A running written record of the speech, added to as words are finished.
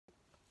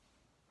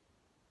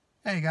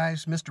Hey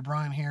guys, Mr.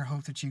 Brian here.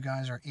 Hope that you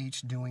guys are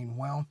each doing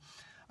well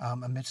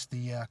amidst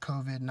the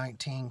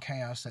COVID-19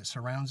 chaos that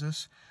surrounds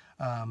us.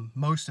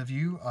 Most of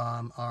you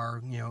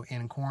are,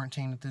 in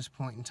quarantine at this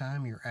point in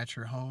time. You're at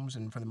your homes,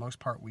 and for the most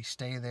part, we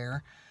stay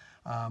there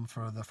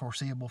for the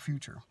foreseeable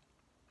future.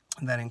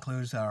 That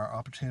includes our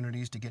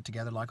opportunities to get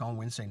together, like on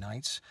Wednesday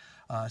nights,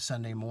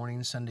 Sunday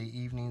mornings, Sunday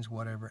evenings,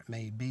 whatever it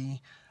may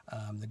be.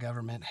 The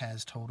government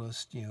has told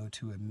us,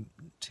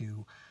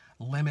 to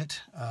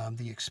limit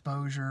the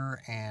exposure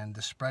and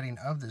the spreading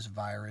of this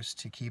virus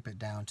to keep it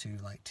down to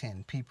like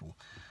 10 people.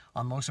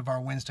 On most of our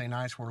Wednesday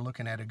nights, we're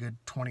looking at a good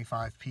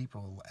 25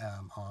 people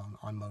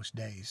on most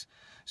days.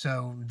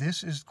 So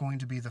this is going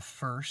to be the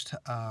first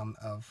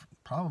of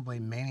probably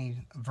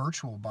many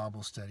virtual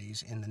Bible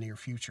studies in the near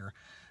future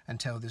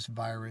until this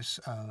virus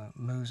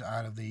moves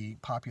out of the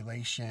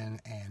population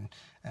and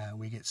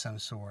we get some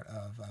sort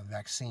of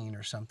vaccine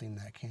or something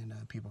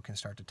that people can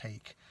start to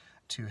take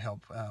to help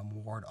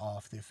ward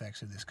off the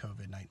effects of this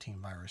COVID-19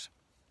 virus.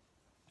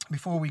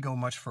 Before we go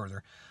much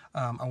further,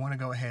 I want to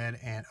go ahead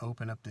and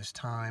open up this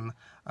time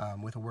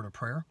with a word of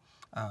prayer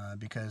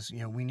because,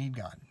 we need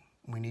God.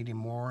 We need Him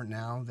more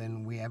now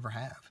than we ever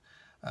have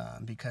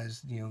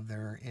because,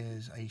 there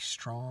is a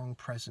strong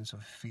presence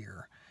of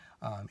fear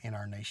in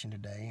our nation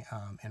today,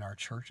 in our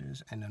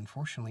churches, and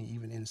unfortunately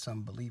even in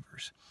some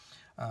believers.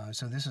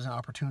 So this is an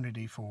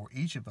opportunity for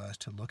each of us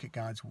to look at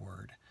God's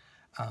Word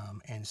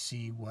and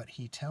see what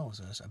He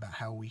tells us about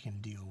how we can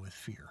deal with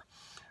fear.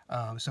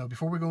 So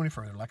before we go any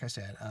further, like I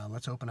said,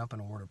 let's open up in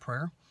a word of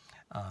prayer.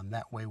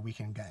 That way we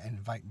can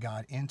invite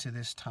God into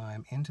this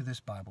time, into this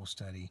Bible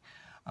study,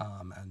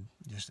 and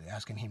just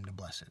asking Him to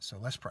bless it. So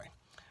let's pray.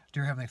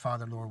 Dear Heavenly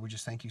Father, Lord, we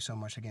just thank You so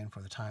much again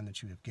for the time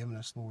that You have given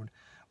us, Lord.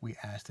 We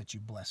ask that You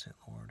bless it,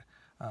 Lord.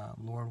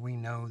 Lord, we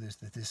know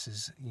that this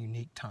is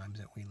unique times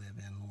that we live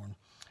in, Lord.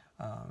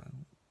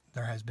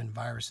 There has been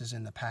viruses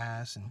in the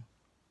past and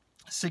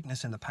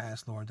sickness in the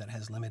past, Lord, that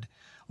has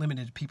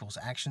limited people's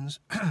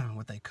actions,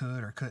 what they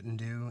could or couldn't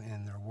do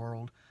in their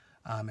world,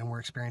 and we're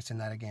experiencing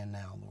that again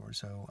now, Lord.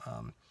 So,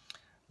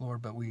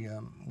 Lord, but we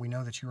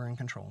know that You are in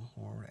control,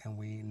 Lord, and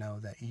we know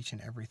that each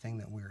and everything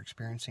that we're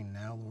experiencing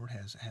now, Lord,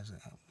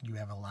 You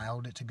have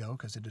allowed it to go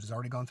because it has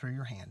already gone through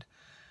Your hand.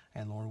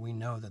 And Lord, we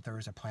know that there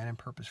is a plan and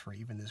purpose for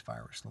even this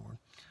virus, Lord.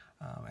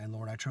 And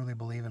Lord, I truly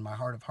believe in my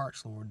heart of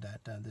hearts, Lord,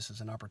 that this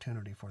is an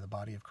opportunity for the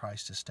body of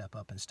Christ to step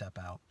up and step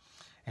out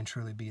and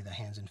truly be the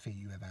hands and feet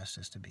You have asked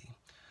us to be.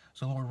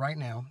 So Lord, right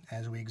now,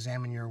 as we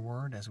examine Your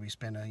Word, as we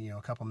spend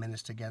a couple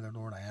minutes together,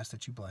 Lord, I ask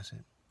that You bless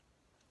it.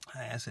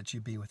 I ask that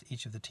You be with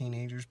each of the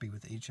teenagers, be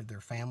with each of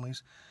their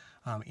families,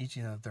 each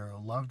of their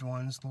loved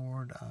ones,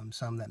 Lord,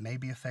 some that may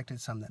be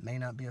affected, some that may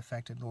not be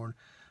affected, Lord.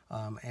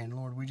 And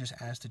Lord, we just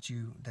ask that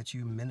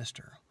You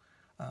minister,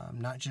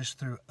 not just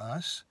through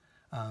us,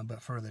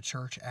 but for the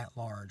church at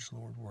large,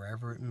 Lord,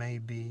 wherever it may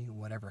be,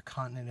 whatever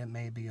continent it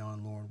may be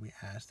on, Lord, we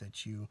ask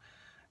that You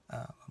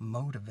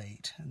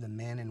motivate the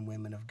men and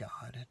women of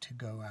God to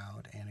go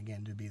out and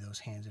again to be those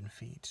hands and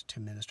feet to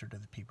minister to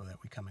the people that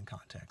we come in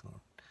contact,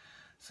 Lord.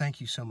 Thank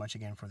You so much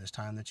again for this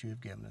time that You have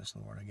given us,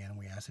 Lord. Again,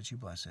 we ask that You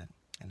bless it,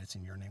 and it's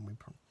in Your name we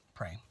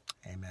pray.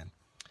 Amen.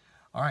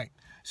 All right,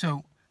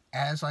 so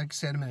as I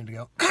said a minute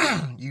ago,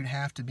 you'd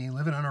have to be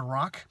living on a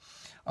rock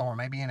or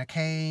maybe in a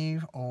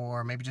cave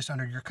or maybe just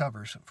under your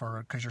covers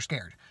because you're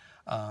scared.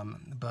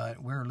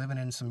 But we're living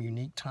in some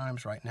unique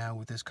times right now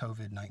with this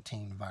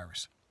COVID-19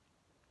 virus.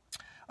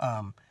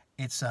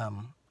 It's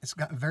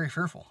gotten very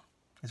fearful.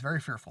 It's very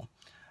fearful.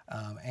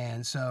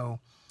 And so,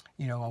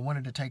 I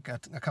wanted to take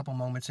a couple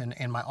moments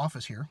in my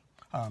office here,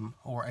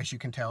 or as you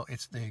can tell,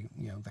 it's the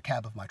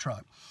cab of my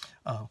truck,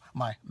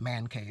 my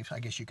man cave, I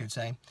guess you could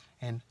say.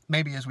 And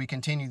maybe as we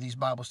continue these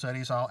Bible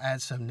studies, I'll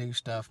add some new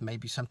stuff,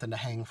 maybe something to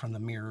hang from the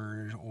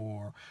mirrors,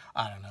 or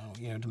I don't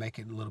know, to make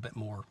it a little bit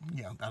more,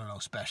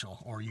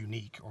 special or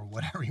unique or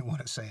whatever you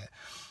want to say it.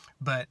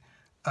 But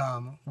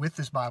with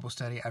this Bible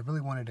study, I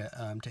really wanted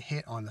to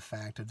hit on the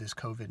fact of this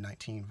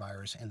COVID-19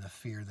 virus and the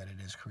fear that it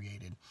has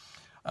created.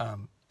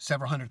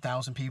 Several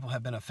 100,000 people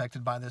have been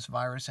affected by this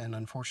virus, and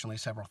unfortunately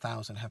several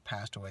thousand have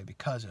passed away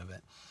because of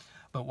it.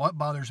 But what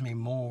bothers me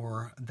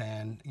more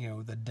than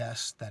the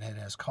deaths that it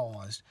has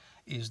caused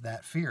is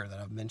that fear that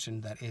I've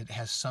mentioned that it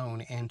has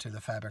sown into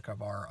the fabric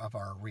of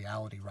our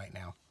reality right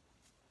now.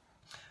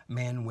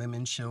 Men,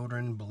 women,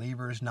 children,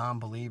 believers,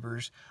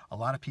 non-believers, a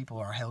lot of people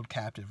are held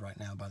captive right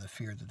now by the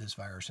fear that this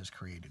virus has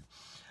created.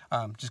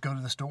 Just go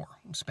to the store,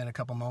 spend a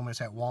couple moments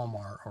at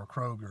Walmart or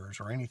Kroger's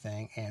or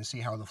anything, and see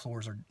how the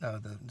floors are,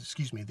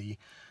 the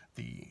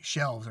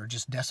shelves are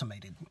just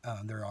decimated.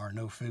 There are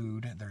no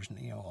food. There's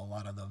a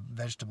lot of the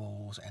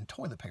vegetables and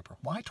toilet paper.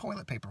 Why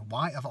toilet paper?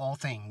 Why of all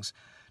things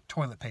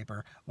toilet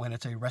paper when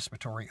it's a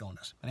respiratory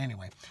illness? But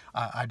anyway,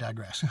 I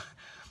digress.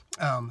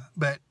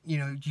 But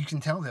you can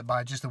tell that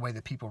by just the way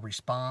that people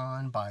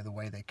respond, by the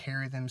way they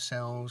carry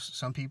themselves.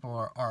 Some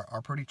people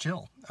are pretty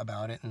chill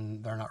about it,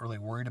 and they're not really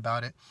worried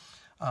about it.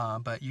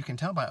 But you can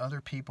tell by other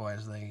people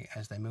as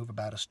they move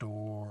about a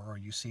store or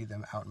you see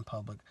them out in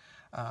public,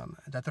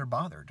 that they're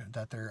bothered,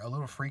 that they're a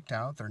little freaked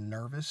out, they're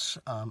nervous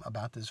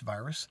about this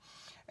virus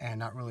and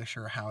not really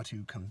sure how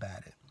to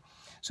combat it.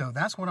 So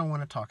that's what I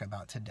want to talk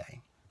about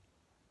today,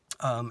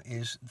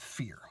 is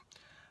fear.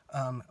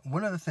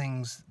 One of the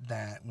things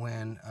that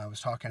when I was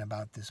talking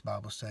about this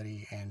Bible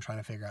study and trying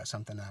to figure out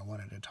something I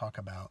wanted to talk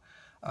about,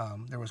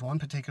 there was one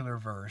particular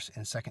verse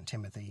in 2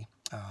 Timothy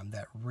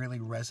that really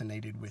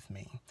resonated with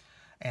me.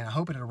 And I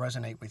hope it'll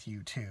resonate with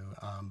you too.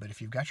 But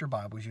if you've got your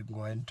Bibles, you can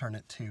go ahead and turn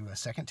it to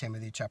 2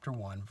 Timothy chapter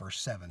 1, verse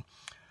 7.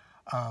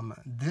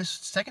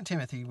 This 2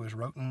 Timothy was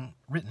written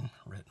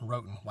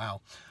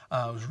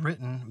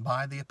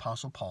by the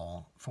Apostle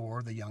Paul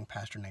for the young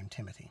pastor named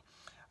Timothy.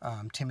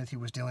 Timothy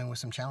was dealing with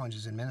some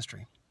challenges in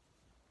ministry.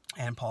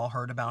 And Paul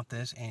heard about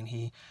this, and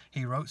he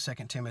wrote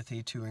 2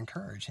 Timothy to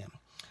encourage him.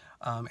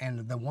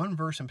 And the one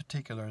verse in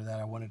particular that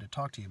I wanted to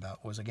talk to you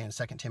about was, again,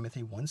 2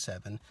 Timothy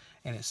 1:7,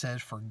 and it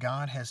says, "For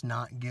God has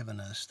not given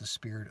us the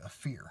spirit of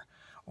fear,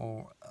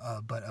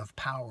 but of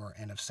power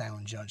and of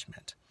sound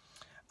judgment."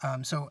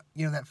 So,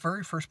 that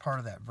very first part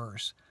of that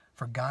verse,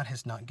 "For God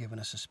has not given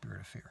us a spirit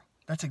of fear."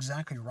 That's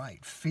exactly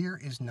right. Fear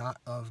is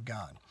not of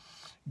God.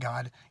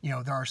 God,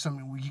 there are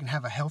some, you can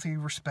have a healthy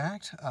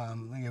respect.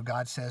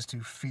 God says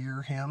to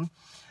fear him.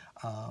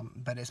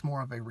 But it's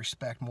more of a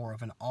respect, more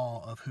of an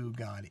awe of who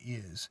God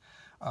is.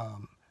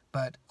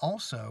 But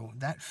also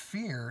that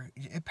fear,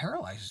 it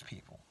paralyzes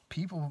people.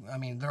 People,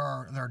 there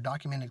are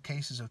documented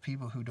cases of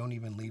people who don't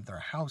even leave their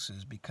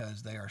houses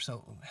because they are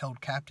so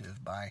held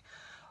captive by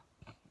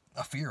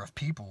a fear of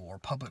people or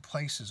public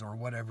places or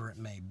whatever it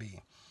may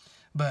be.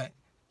 But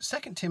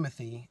 2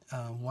 Timothy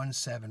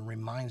 1:7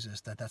 reminds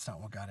us that that's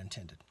not what God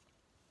intended.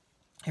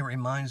 It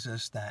reminds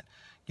us that,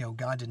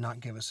 God did not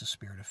give us a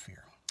spirit of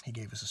fear. He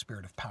gave us a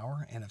spirit of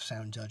power and of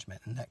sound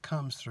judgment, and that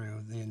comes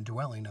through the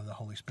indwelling of the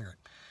Holy Spirit.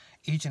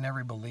 Each and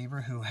every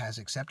believer who has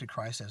accepted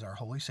Christ as our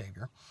Holy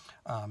Savior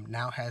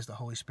now has the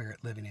Holy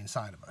Spirit living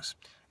inside of us,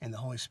 and the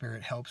Holy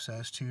Spirit helps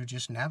us to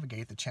just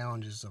navigate the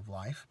challenges of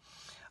life.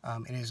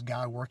 It is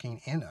God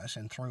working in us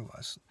and through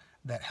us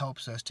that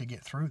helps us to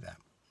get through that.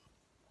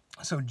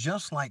 So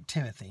just like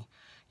Timothy,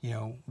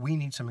 we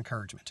need some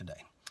encouragement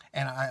today.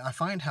 And I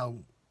find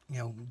how,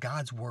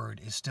 God's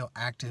word is still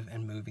active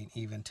and moving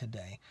even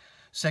today.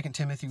 2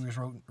 Timothy was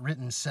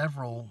written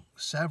several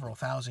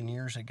thousand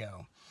years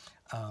ago,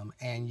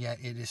 and yet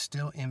it is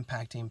still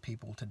impacting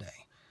people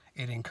today.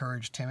 It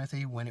encouraged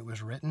Timothy when it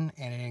was written,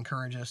 and it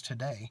encourages us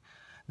today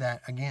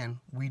that, again,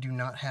 we do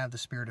not have the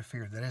spirit of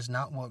fear. That is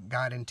not what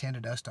God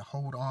intended us to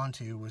hold on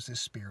to, was this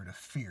spirit of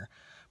fear,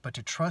 but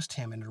to trust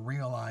him and to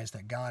realize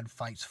that God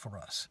fights for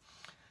us,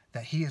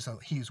 that he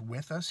is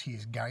with us, he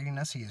is guiding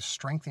us, he is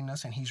strengthening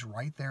us, and he's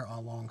right there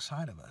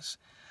alongside of us.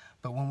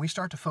 But when we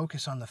start to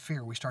focus on the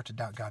fear, we start to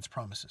doubt God's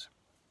promises.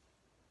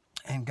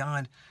 And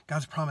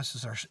God's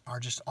promises are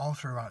just all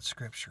throughout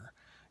Scripture.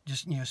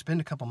 Just, spend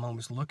a couple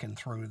moments looking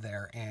through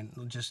there and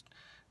just,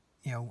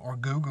 or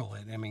Google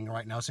it.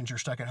 Right now, since you're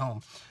stuck at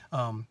home,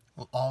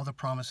 all the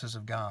promises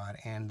of God.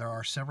 And there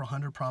are several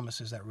hundred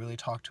promises that really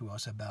talk to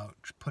us about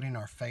putting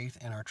our faith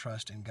and our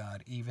trust in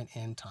God, even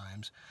in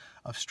times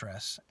of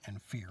stress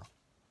and fear.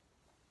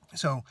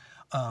 So,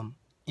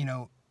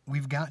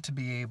 we've got to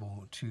be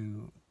able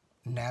to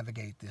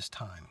navigate this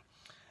time.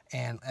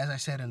 And as I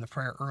said in the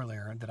prayer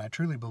earlier, that I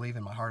truly believe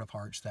in my heart of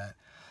hearts that,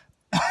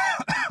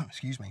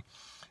 excuse me,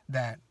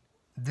 that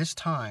this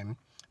time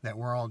that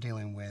we're all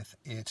dealing with,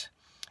 it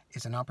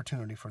is an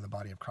opportunity for the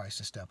body of Christ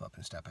to step up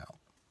and step out.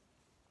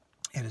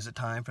 It is a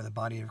time for the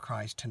body of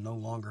Christ to no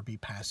longer be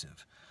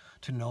passive,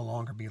 to no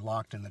longer be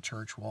locked in the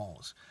church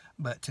walls,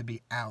 but to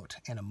be out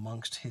and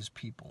amongst his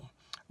people,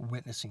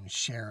 witnessing,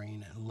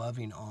 sharing,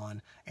 loving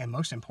on, and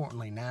most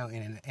importantly now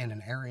in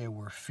an area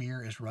where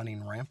fear is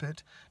running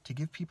rampant, to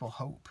give people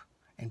hope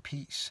and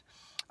peace,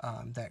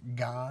 that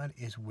God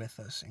is with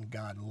us and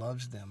God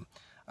loves them.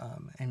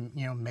 And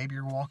maybe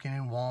you're walking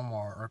in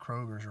Walmart or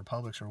Kroger's or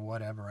Publix or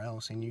whatever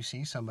else, and you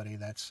see somebody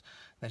that's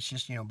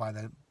just, by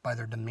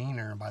their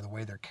demeanor and by the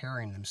way they're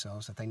carrying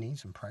themselves, that they need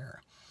some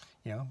prayer.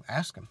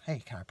 Ask them,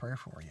 hey, can I pray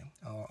for you?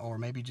 Or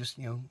maybe just,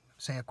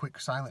 say a quick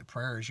silent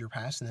prayer as you're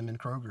passing them in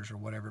Kroger's or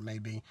whatever it may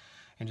be,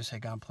 and just say,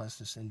 God bless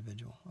this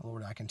individual.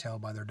 Lord, I can tell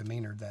by their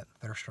demeanor that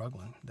they're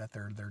struggling, that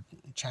they're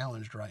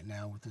challenged right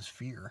now with this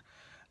fear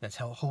that's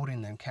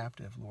holding them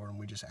captive, Lord, and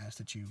we just ask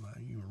that you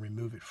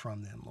remove it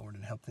from them, Lord,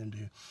 and help them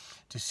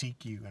to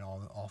seek you in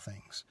all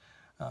things.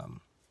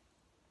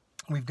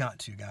 We've got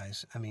to,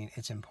 guys.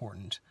 It's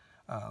important.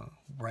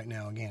 Right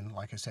now, again,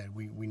 like I said,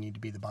 we need to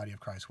be the body of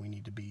Christ. We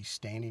need to be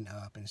standing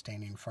up and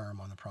standing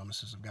firm on the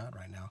promises of God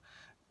right now.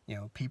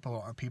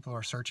 People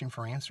are searching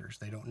for answers.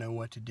 They don't know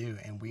what to do,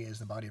 and we as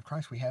the body of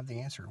Christ, we have the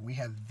answer. We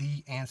have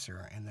the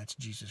answer, and that's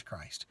Jesus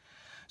Christ.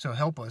 So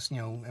help us,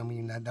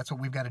 that's what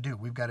we've got to do.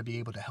 We've got to be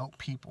able to help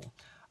people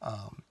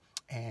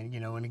And,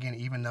 and again,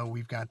 even though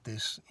we've got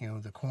this,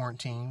 the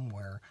quarantine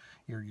where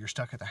you're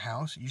stuck at the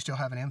house, you still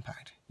have an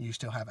impact. You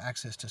still have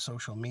access to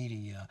social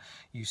media.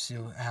 You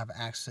still have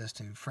access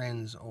to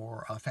friends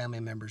or family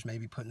members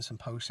maybe putting some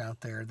posts out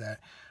there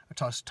that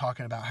are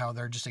talking about how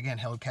they're just, again,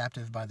 held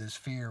captive by this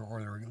fear,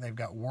 or they've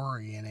got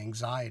worry and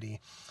anxiety,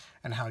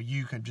 and how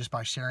you could, just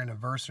by sharing a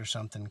verse or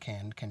something,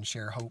 can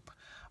share hope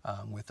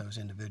with those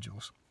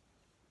individuals.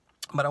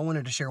 But I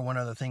wanted to share one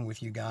other thing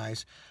with you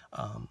guys.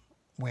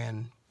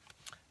 When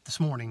this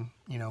morning,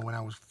 when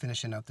I was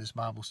finishing up this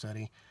Bible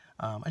study,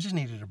 I just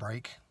needed a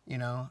break.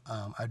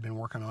 I'd been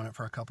working on it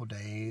for a couple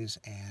days,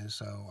 and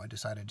so I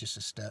decided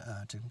just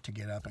to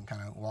get up and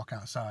kind of walk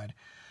outside.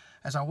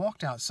 As I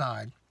walked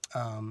outside,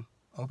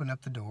 opened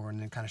up the door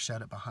and then kind of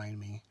shut it behind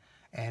me,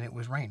 and it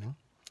was raining,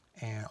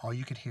 and all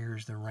you could hear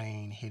is the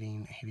rain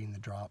hitting the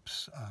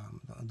drops,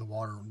 the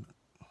water.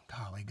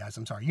 Golly, guys,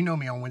 I'm sorry. You know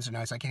me on Wednesday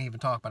nights. I can't even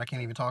talk, but I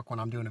can't even talk when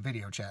I'm doing a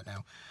video chat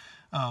now.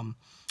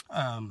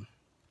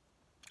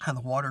 How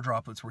the water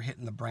droplets were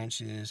hitting the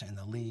branches and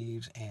the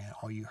leaves, and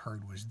all you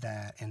heard was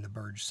that and the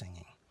birds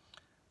singing.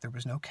 There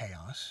was no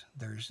chaos.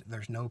 There's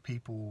no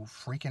people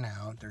freaking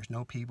out. There's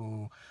no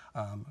people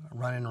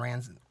running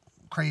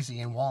crazy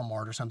in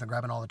Walmart or something,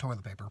 grabbing all the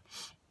toilet paper.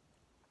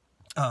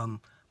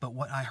 But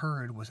what I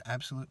heard was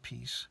absolute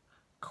peace,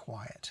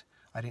 quiet.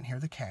 I didn't hear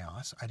the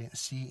chaos. I didn't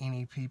see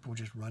any people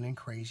just running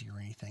crazy or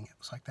anything. It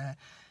was like that.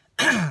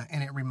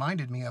 And it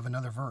reminded me of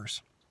another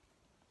verse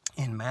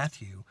in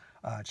Matthew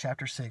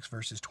chapter 6,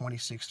 verses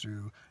 26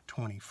 through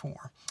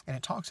 24. And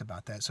it talks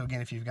about that. So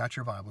again, if you've got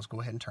your Bibles,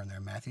 go ahead and turn there.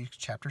 Matthew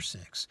chapter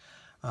 6,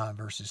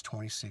 verses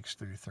 26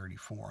 through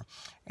 34.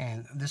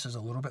 And this is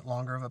a little bit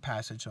longer of a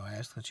passage, so I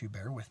ask that you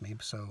bear with me.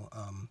 So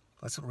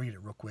let's read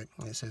it real quick.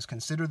 It says,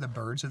 "Consider the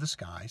birds of the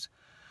skies.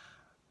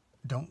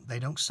 They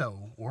don't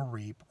sow or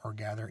reap or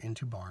gather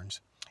into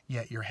barns,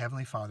 yet your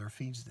heavenly Father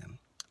feeds them.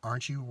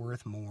 Aren't you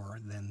worth more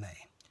than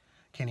they?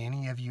 Can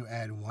any of you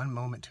add one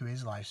moment to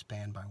his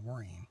lifespan by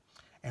worrying?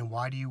 And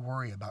why do you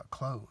worry about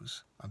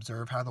clothes?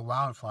 Observe how the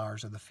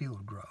wildflowers of the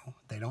field grow.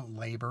 They don't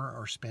labor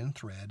or spin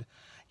thread,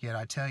 yet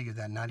I tell you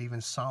that not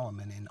even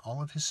Solomon in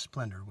all of his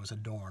splendor was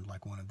adorned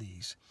like one of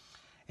these.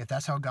 If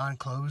that's how God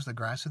clothes the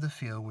grass of the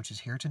field, which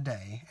is here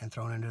today and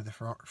thrown into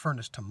the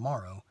furnace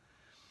tomorrow,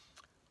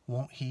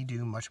 won't he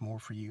do much more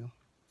for you?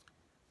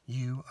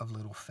 You of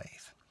little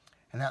faith."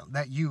 And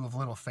that you of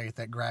little faith,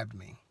 that grabbed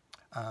me.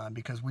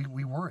 Because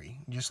we worry,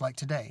 just like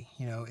today.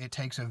 It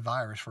takes a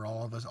virus for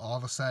all of us all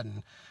of a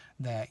sudden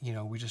that,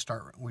 we just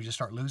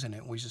start losing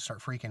it. We just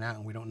start freaking out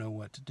and we don't know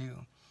what to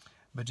do.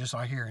 But just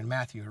like here in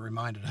Matthew, it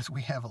reminded us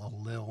we have a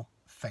little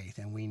faith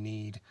and we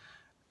need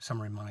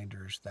some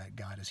reminders that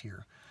God is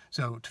here.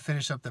 So to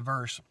finish up the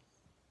verse,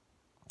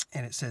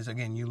 and it says,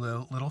 again, you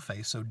little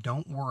faith, so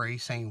don't worry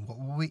saying, what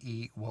will we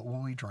eat, what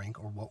will we drink,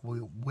 or what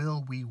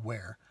will we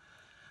wear?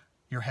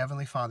 Your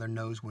heavenly Father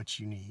knows what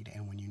you need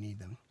and when you need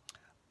them.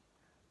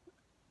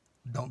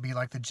 Don't be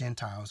like the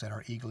Gentiles that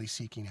are eagerly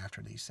seeking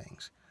after these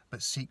things,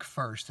 but seek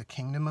first the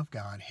kingdom of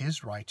God,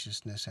 his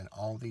righteousness, and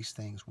all these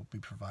things will be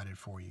provided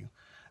for you.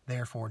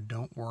 Therefore,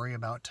 don't worry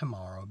about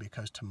tomorrow,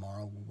 because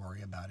tomorrow will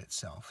worry about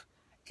itself.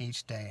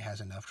 Each day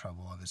has enough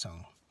trouble of its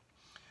own.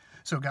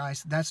 So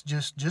guys, that's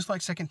just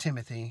like 2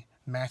 Timothy,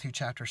 Matthew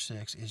chapter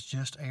 6 is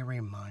just a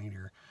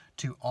reminder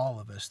to all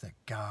of us that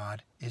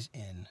God is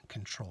in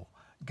control.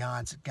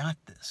 God's got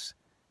this.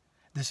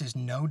 This is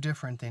no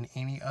different than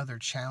any other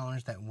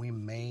challenge that we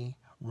may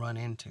run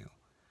into.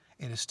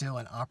 It is still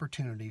an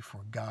opportunity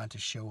for God to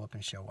show up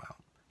and show out.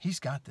 He's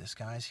got this,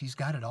 guys. He's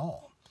got it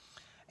all.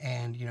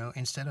 And,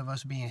 instead of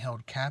us being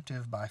held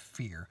captive by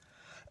fear,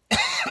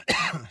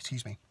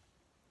 excuse me,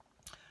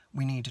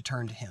 we need to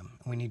turn to him.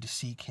 We need to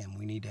seek him.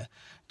 We need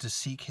to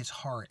seek his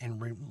heart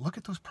and look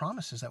at those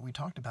promises that we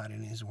talked about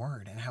in his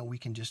word and how we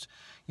can just,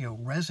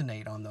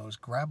 resonate on those,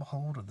 grab a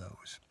hold of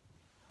those.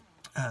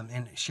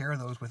 And share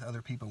those with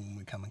other people when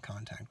we come in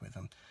contact with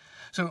them.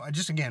 So I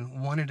just,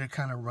 again, wanted to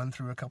kind of run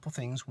through a couple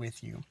things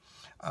with you.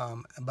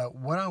 But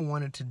what I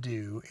wanted to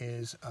do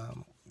is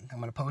I'm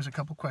going to pose a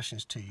couple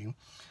questions to you.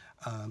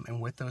 And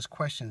with those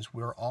questions,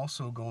 we're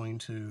also going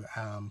to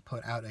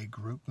put out a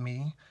group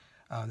me.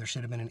 There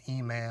should have been an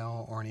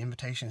email or an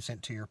invitation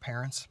sent to your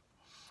parents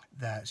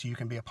so you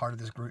can be a part of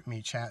this group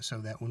me chat, so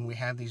that when we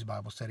have these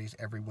Bible studies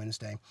every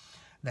Wednesday,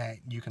 that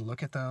you can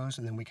look at those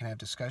and then we can have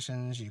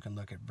discussions. You can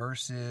look at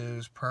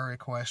verses, prayer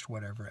requests,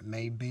 whatever it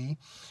may be.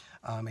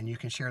 And you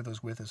can share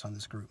those with us on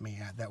this group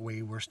me. That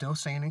way we're still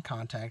staying in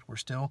contact. We're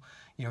still,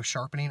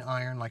 sharpening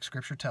iron like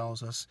Scripture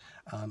tells us.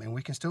 And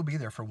we can still be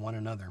there for one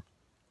another.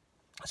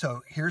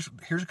 So here's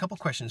a couple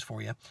questions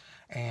for you.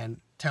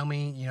 And tell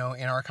me, in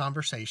our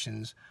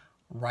conversations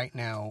right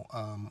now,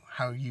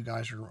 how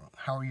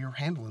you're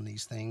handling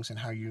these things and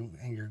how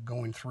you're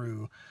going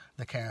through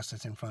the chaos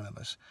that's in front of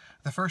us.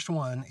 The first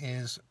one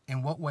is,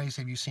 in what ways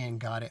have you seen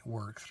God at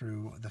work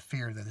through the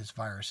fear that this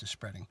virus is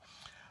spreading?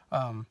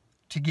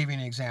 To give you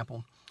an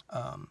example,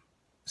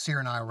 Sarah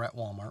and I were at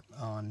Walmart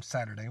on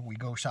Saturday. We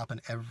go shopping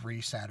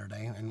every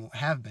Saturday and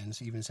have been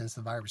even since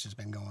the virus has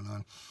been going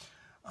on.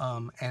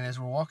 And as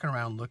we're walking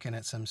around looking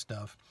at some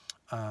stuff,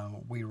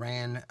 we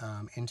ran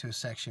into a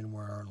section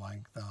where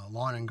like the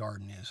lawn and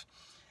garden is.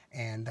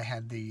 And they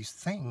had these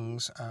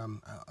things,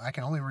 I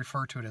can only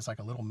refer to it as like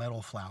a little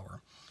metal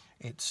flower.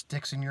 It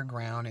sticks in your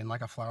ground in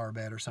like a flower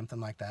bed or something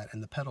like that,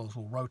 and the petals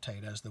will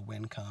rotate as the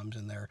wind comes,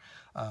 and they're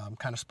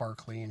kind of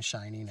sparkly and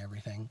shiny and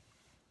everything.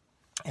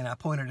 And I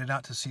pointed it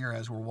out to Sierra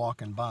as we're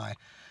walking by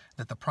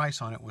that the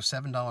price on it was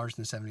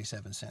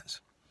 $7.77.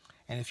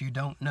 And if you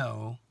don't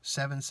know,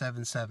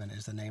 777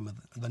 is the name of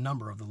the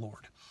number of the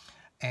Lord.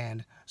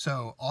 And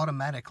so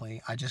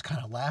automatically I just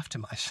kind of laughed to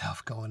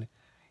myself going,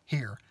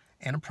 here,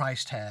 in a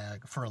price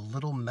tag for a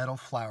little metal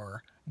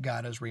flower,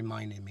 God is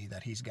reminding me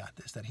that he's got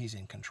this, that he's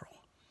in control.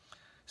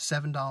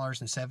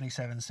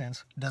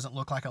 $7.77 doesn't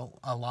look like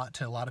a lot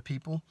to a lot of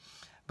people,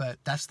 but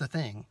that's the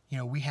thing. You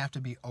know, we have to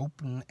be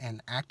open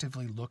and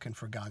actively looking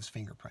for God's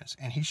fingerprints.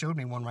 And he showed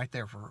me one right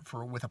there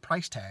for with a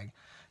price tag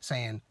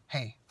saying,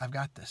 hey, I've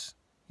got this.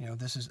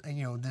 This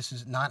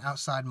is not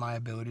outside my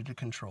ability to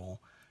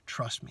control.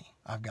 Trust me,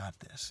 I've got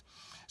this.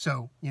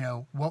 So,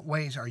 what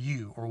ways are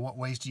you, or what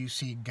ways do you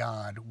see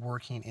God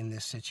working in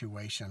this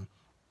situation,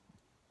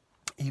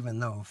 even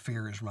though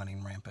fear is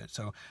running rampant?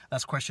 So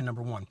that's question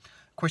number one.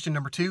 Question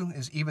number two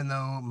is, even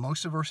though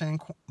most of us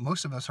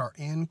are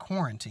in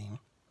quarantine,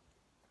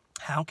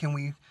 how can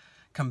we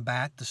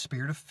combat the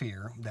spirit of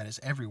fear that is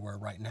everywhere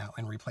right now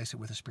and replace it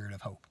with a spirit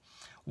of hope?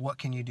 What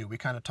can you do? We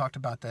kind of talked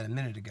about that a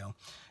minute ago,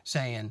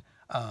 saying,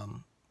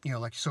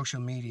 like social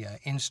media,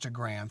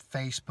 Instagram,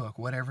 Facebook,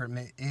 whatever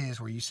it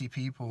is, where you see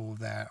people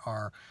that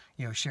are,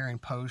 sharing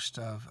posts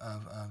of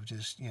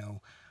just,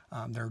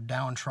 they're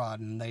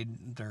downtrodden,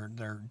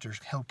 they're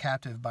just held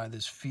captive by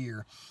this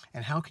fear.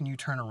 And how can you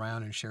turn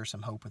around and share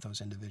some hope with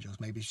those individuals?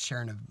 Maybe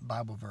sharing a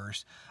Bible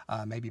verse,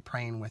 maybe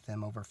praying with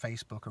them over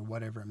Facebook or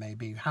whatever it may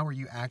be. How are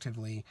you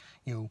actively,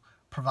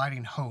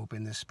 providing hope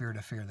in this spirit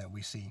of fear that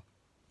we see?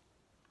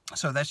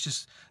 So that's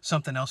just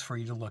something else for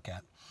you to look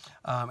at.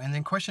 And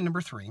then question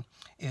number three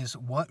is,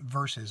 what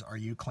verses are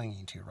you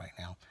clinging to right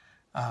now?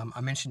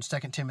 I mentioned 2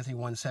 Timothy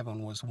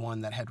 1:7 was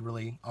one that had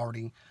really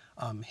already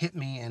hit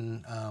me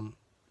and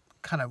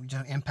kind of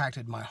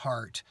impacted my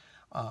heart.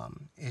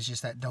 It's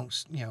just that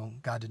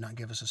God did not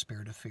give us a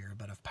spirit of fear,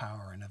 but of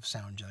power and of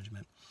sound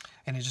judgment.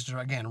 And it just,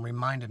 again,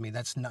 reminded me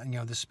that's not,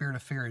 the spirit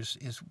of fear is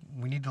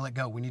we need to let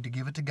go. We need to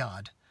give it to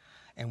God,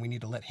 and we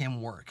need to let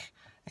him work.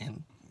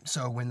 And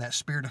so when that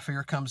spirit of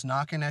fear comes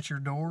knocking at your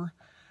door,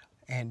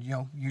 and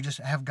you just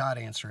have God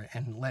answer it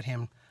and let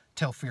him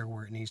tell fear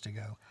where it needs to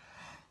go.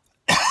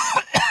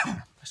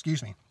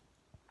 Excuse me.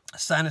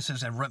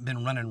 Sinuses have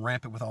been running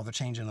rampant with all the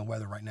change in the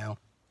weather right now.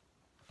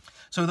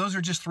 So those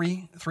are just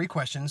three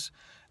questions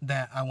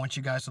that I want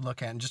you guys to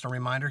look at. And just a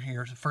reminder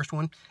here, the first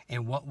one,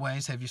 in what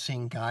ways have you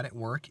seen God at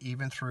work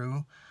even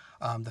through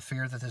the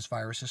fear that this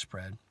virus has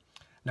spread?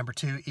 Number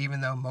two,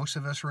 even though most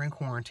of us are in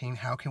quarantine,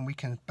 how can we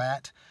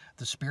combat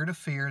the spirit of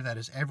fear that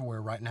is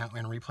everywhere right now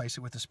and replace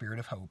it with the spirit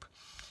of hope?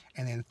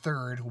 And then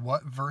third,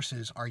 what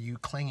verses are you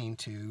clinging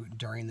to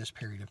during this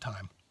period of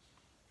time?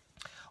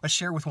 Let's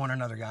share with one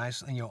another,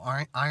 guys.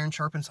 Iron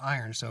sharpens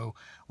iron. So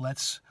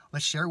let's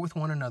share with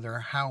one another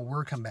how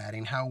we're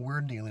combating, how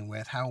we're dealing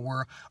with, how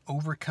we're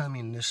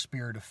overcoming this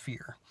spirit of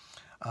fear.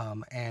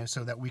 And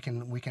so that we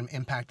can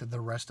impact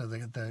the rest of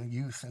the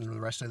youth and the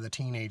rest of the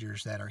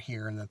teenagers that are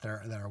here and that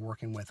are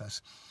working with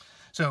us.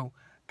 So,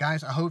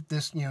 guys, I hope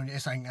this,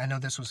 I know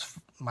this was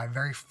my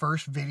very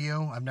first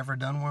video. I've never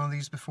done one of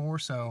these before,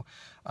 so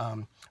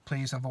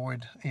please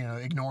avoid,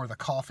 ignore the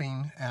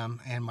coughing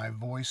and my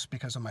voice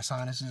because of my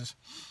sinuses.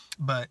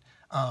 But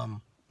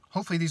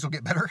hopefully these will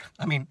get better.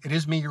 I mean, it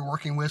is me you're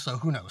working with, so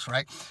who knows,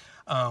 right?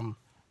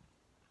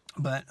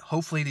 But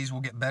hopefully these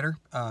will get better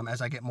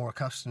as I get more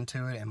accustomed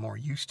to it and more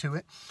used to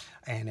it.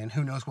 And then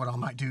who knows what I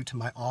might do to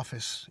my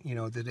office,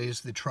 that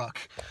is the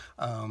truck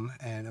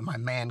and my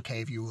man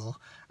cave, you will.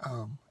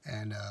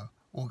 And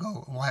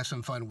we'll have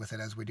some fun with it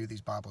as we do these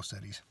Bible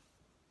studies.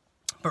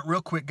 But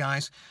real quick,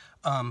 guys,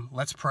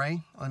 let's pray.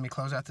 Let me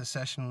close out this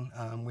session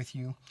with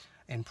you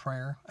in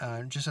prayer.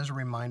 Just as a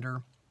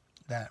reminder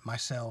that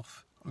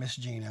myself, Miss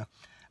Gina,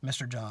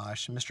 Mr.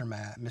 Josh, Mr.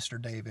 Matt,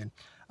 Mr. David,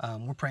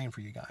 we're praying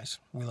for you guys.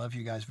 We love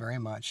you guys very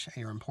much.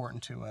 You're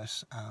important to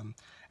us,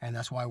 and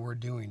that's why we're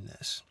doing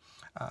this.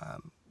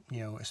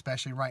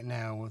 Especially right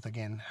now with,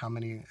 again, how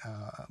many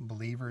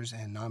believers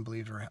and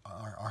non-believers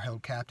are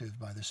held captive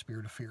by the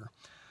spirit of fear.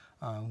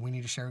 We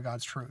need to share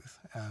God's truth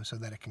so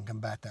that it can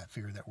combat that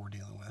fear that we're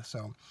dealing with.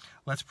 So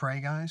let's pray,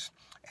 guys,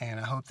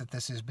 and I hope that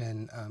this has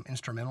been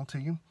instrumental to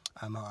you.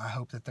 I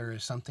hope that there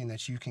is something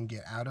that you can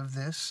get out of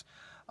this.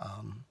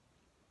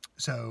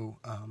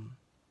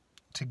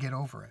 To get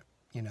over it,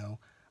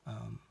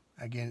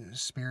 again,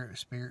 fear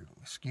is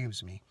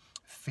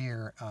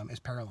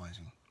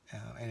paralyzing,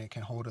 and it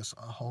can hold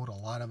a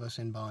lot of us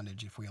in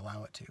bondage if we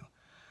allow it to.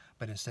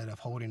 But instead of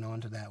holding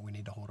on to that, we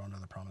need to hold on to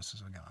the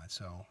promises of God.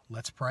 So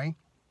let's pray.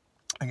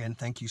 Again,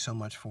 thank you so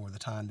much for the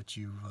time that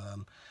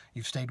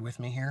you've stayed with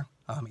me here,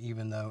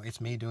 even though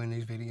it's me doing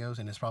these videos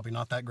and it's probably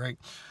not that great.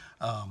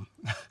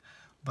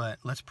 But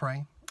let's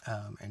pray.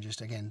 And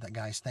just again,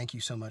 guys, thank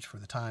you so much for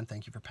the time.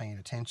 Thank you for paying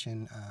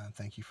attention.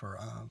 Thank you for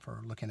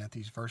looking at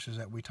these verses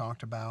that we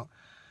talked about.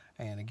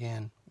 And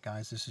again,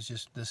 guys, this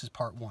is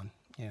part one.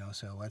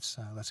 So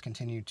let's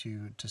continue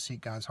to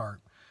seek God's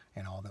heart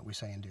in all that we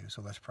say and do.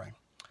 So let's pray.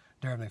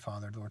 Dear Heavenly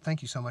Father, Lord,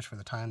 thank you so much for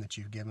the time that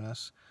you've given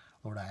us.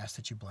 Lord, I ask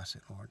that you bless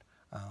it, Lord.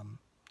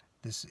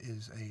 This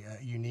is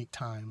a unique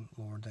time,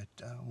 Lord,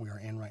 that we are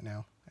in right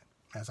now,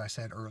 as I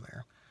said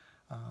earlier.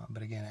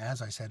 But again,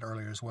 as I said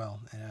earlier as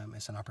well,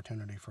 it's an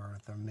opportunity for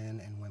the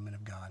men and women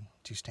of God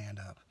to stand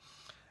up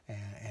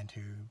and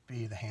to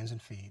be the hands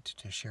and feet,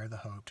 to share the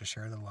hope, to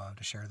share the love,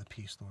 to share the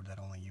peace, Lord, that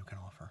only you can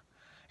offer.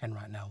 And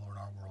right now, Lord,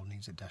 our world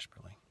needs it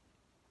desperately.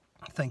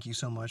 Thank you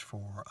so much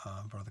for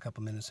the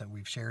couple minutes that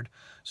we've shared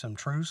some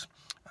truths,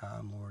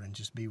 Lord, and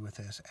just be with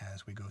us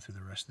as we go through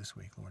the rest of this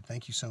week, Lord.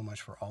 Thank you so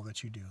much for all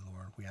that you do,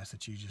 Lord. We ask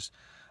that you just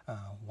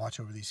watch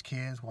over these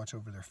kids, watch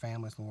over their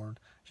families, Lord.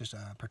 Just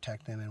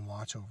protect them and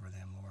watch over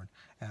them, Lord,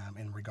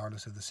 and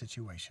regardless of the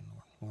situation,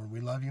 Lord. Lord,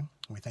 we love you.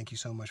 We thank you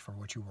so much for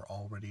what you were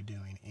already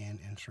doing in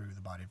and through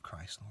the body of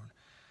Christ, Lord.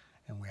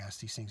 And we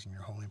ask these things in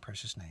your holy and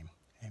precious name.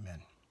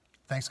 Amen.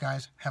 Thanks,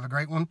 guys. Have a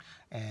great one,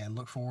 and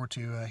look forward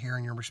to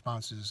hearing your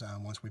responses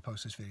once we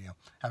post this video.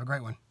 Have a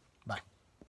great one. Bye.